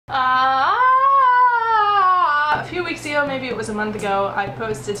A few weeks ago, maybe it was a month ago, I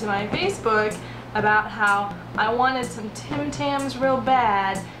posted to my Facebook about how I wanted some Tim Tams real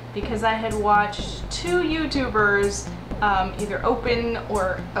bad because I had watched two YouTubers either open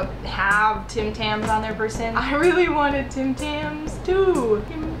or have Tim Tams on their person. I really wanted Tim Tams too.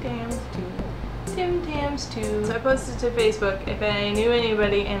 Tim Tams too. Tim Tams too. So I posted to Facebook if I knew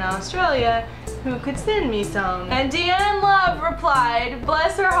anybody in Australia who could send me some. And Deanne Love replied,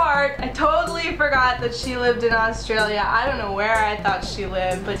 bless her heart, I totally forgot that she lived in Australia. I don't know where I thought she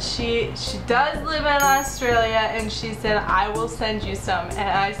lived, but she does live in Australia, and she said, I will send you some. And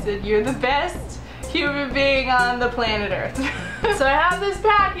I said, you're the best human being on the planet Earth. So I have this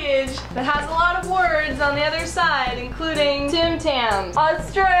package that has a lot of words on the other side, including Tim Tams,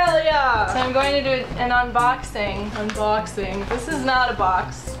 Australia. So I'm going to do an unboxing. Unboxing. This is not a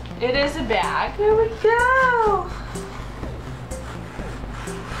box. It is a bag. Here we go.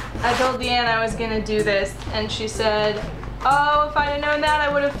 I told Deanne I was gonna do this, and she said, oh, if I'd have known that,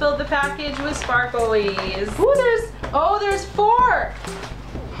 I would have filled the package with sparklies. Ooh, there's 4.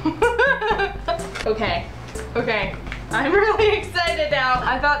 Okay. I'm really excited now.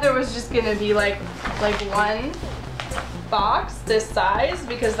 I thought there was just gonna be like one box this size,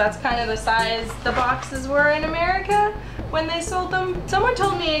 because that's kind of the size the boxes were in America when they sold them. Someone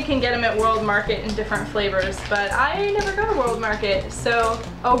told me you can get them at World Market in different flavors, but I never go to World Market, so,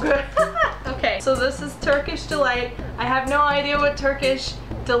 oh good. Okay, so this is Turkish Delight. I have no idea what Turkish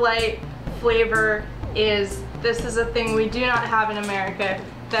Delight flavor is. This is a thing we do not have in America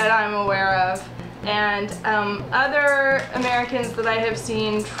that I'm aware of. And other Americans that I have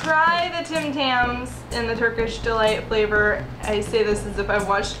seen try the Tim Tams in the Turkish Delight flavor. I say this as if I've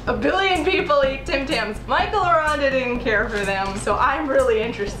watched a billion people eat Tim Tams. Michael Aranda didn't care for them, so I'm really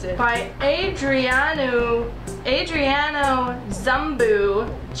interested. By Adriano Zambu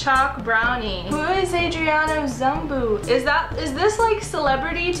Chalk Brownie. Who is Adriano Zambu? Is this like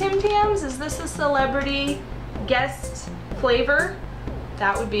celebrity Tim Tams? Is this a celebrity guest flavor?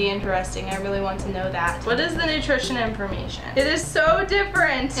 That would be interesting. I really want to know that. What is the nutrition information? It is so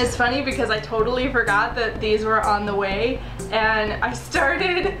different. It's funny because I totally forgot that these were on the way, and I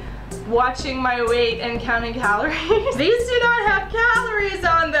started watching my weight and counting calories. These do not have calories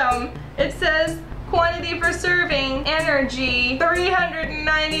on them. It says quantity per serving, energy,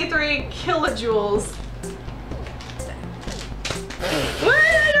 393 kilojoules. What?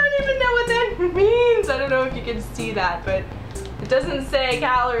 I don't even know what that means. I don't know if you can see that, but it doesn't say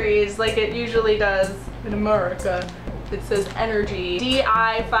calories like it usually does in America. It says energy.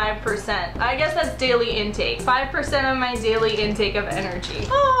 DI 5%. I guess that's daily intake. 5% of my daily intake of energy.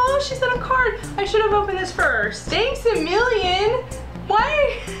 Oh, she sent a card. I should have opened this first. Thanks a million.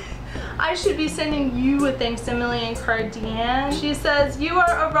 Why? I should be sending you a thanks a million card, Deanne. She says, you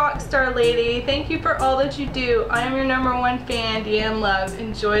are a rock star lady. Thank you for all that you do. I am your #1 fan, Deanne Love.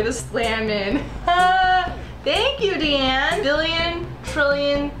 Enjoy the slammin'. Thank you, Deanne. Billion,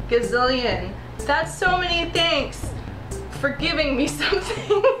 trillion, gazillion. That's so many thanks for giving me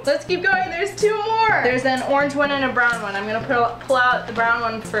something. Let's keep going. There's 2 more. There's an orange one and a brown one. I'm gonna pull out the brown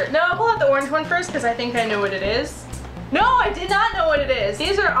one first. No, I'll pull out the orange one first because I think I know what it is. No, I did not know what it is.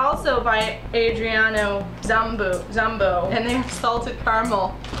 These are also by Adriano Zambo, and they're salted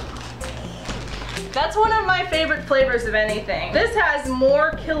caramel. That's one of my favorite flavors of anything. This has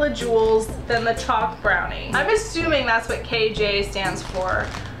more kilojoules than the chalk brownie. I'm assuming that's what KJ stands for,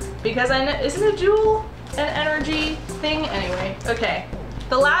 because I know, isn't a joule an energy thing? Anyway, okay.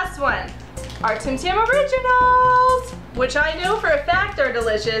 The last one are Tim Tam Originals, which I know for a fact are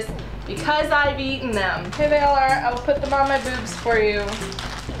delicious because I've eaten them. Here they all are. I'll put them on my boobs for you.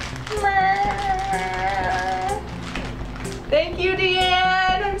 Thank you,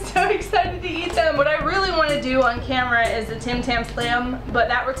 Deanne. I'm so excited to eat them. What I really want to do on camera is a Tim Tam Slam, but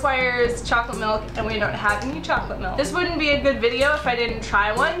that requires chocolate milk, and we don't have any chocolate milk. This wouldn't be a good video if I didn't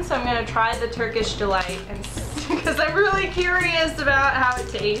try one, so I'm gonna try the Turkish Delight, and because I'm really curious about how it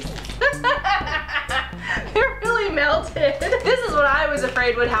tastes. They're really melted. This is what I was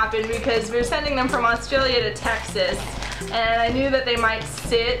afraid would happen because we were sending them from Australia to Texas, and I knew that they might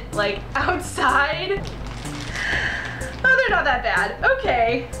sit like outside. Oh, they're not that bad.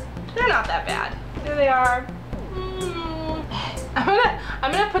 Okay, they're not that bad. Here they are.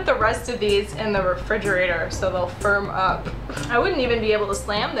 I'm gonna put the rest of these in the refrigerator so they'll firm up. I wouldn't even be able to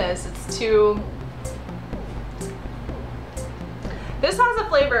slam this. It's too. This has a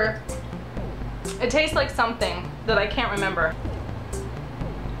flavor. It tastes like something that I can't remember.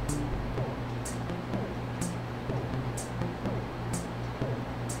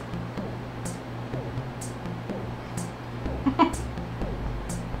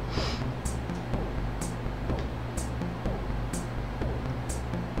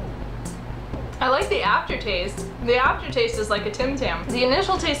 I like the aftertaste. The aftertaste is like a Tim Tam. The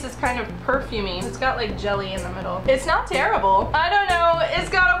initial taste is kind of perfumey. It's got like jelly in the middle. It's not terrible. I don't know, it's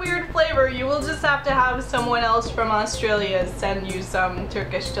got a weird flavor. You will just have to have someone else from Australia send you some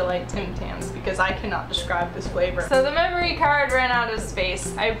Turkish Delight Tim Tams because I cannot describe this flavor. So the memory card ran out of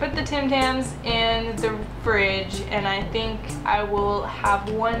space. I put the Tim Tams in the fridge and I think I will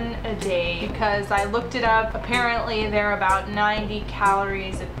have one a day because I looked it up. Apparently they're about 90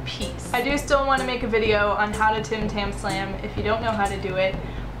 calories a piece. I do still want to make a video on how to Tim Tam Slam if you don't know how to do it,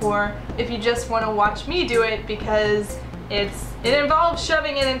 or if you just want to watch me do it because it involves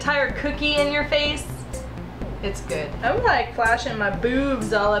shoving an entire cookie in your face. It's good. I'm like flashing my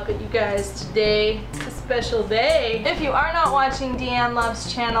boobs all up at you guys today. It's a special day. If you are not watching Deanne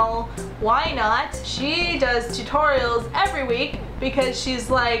Loves channel, why not? She does tutorials every week because she's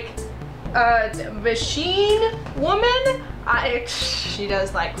like a machine woman. She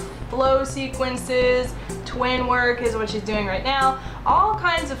does like flow sequences, twin work is what she's doing right now. All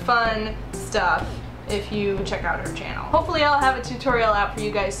kinds of fun stuff if you check out her channel. Hopefully I'll have a tutorial out for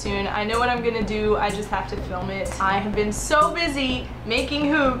you guys soon. I know what I'm gonna do, I just have to film it. I have been so busy making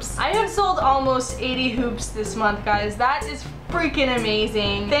hoops. I have sold almost 80 hoops this month, guys. That is freaking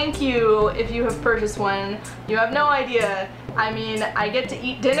amazing. Thank you if you have purchased one. You have no idea. I mean, I get to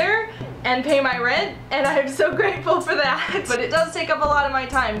eat dinner and pay my rent, and I'm so grateful for that. But it does take up a lot of my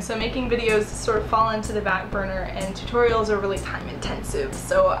time, so making videos sort of fall into the back burner, and tutorials are really time intensive,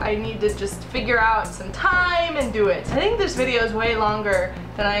 so I need to just figure out some time and do it. I think this video is way longer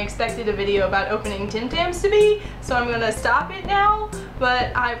than I expected a video about opening Tim Tams to be, so I'm gonna stop it now,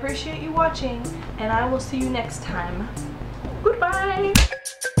 but I appreciate you watching, and I will see you next time. Goodbye!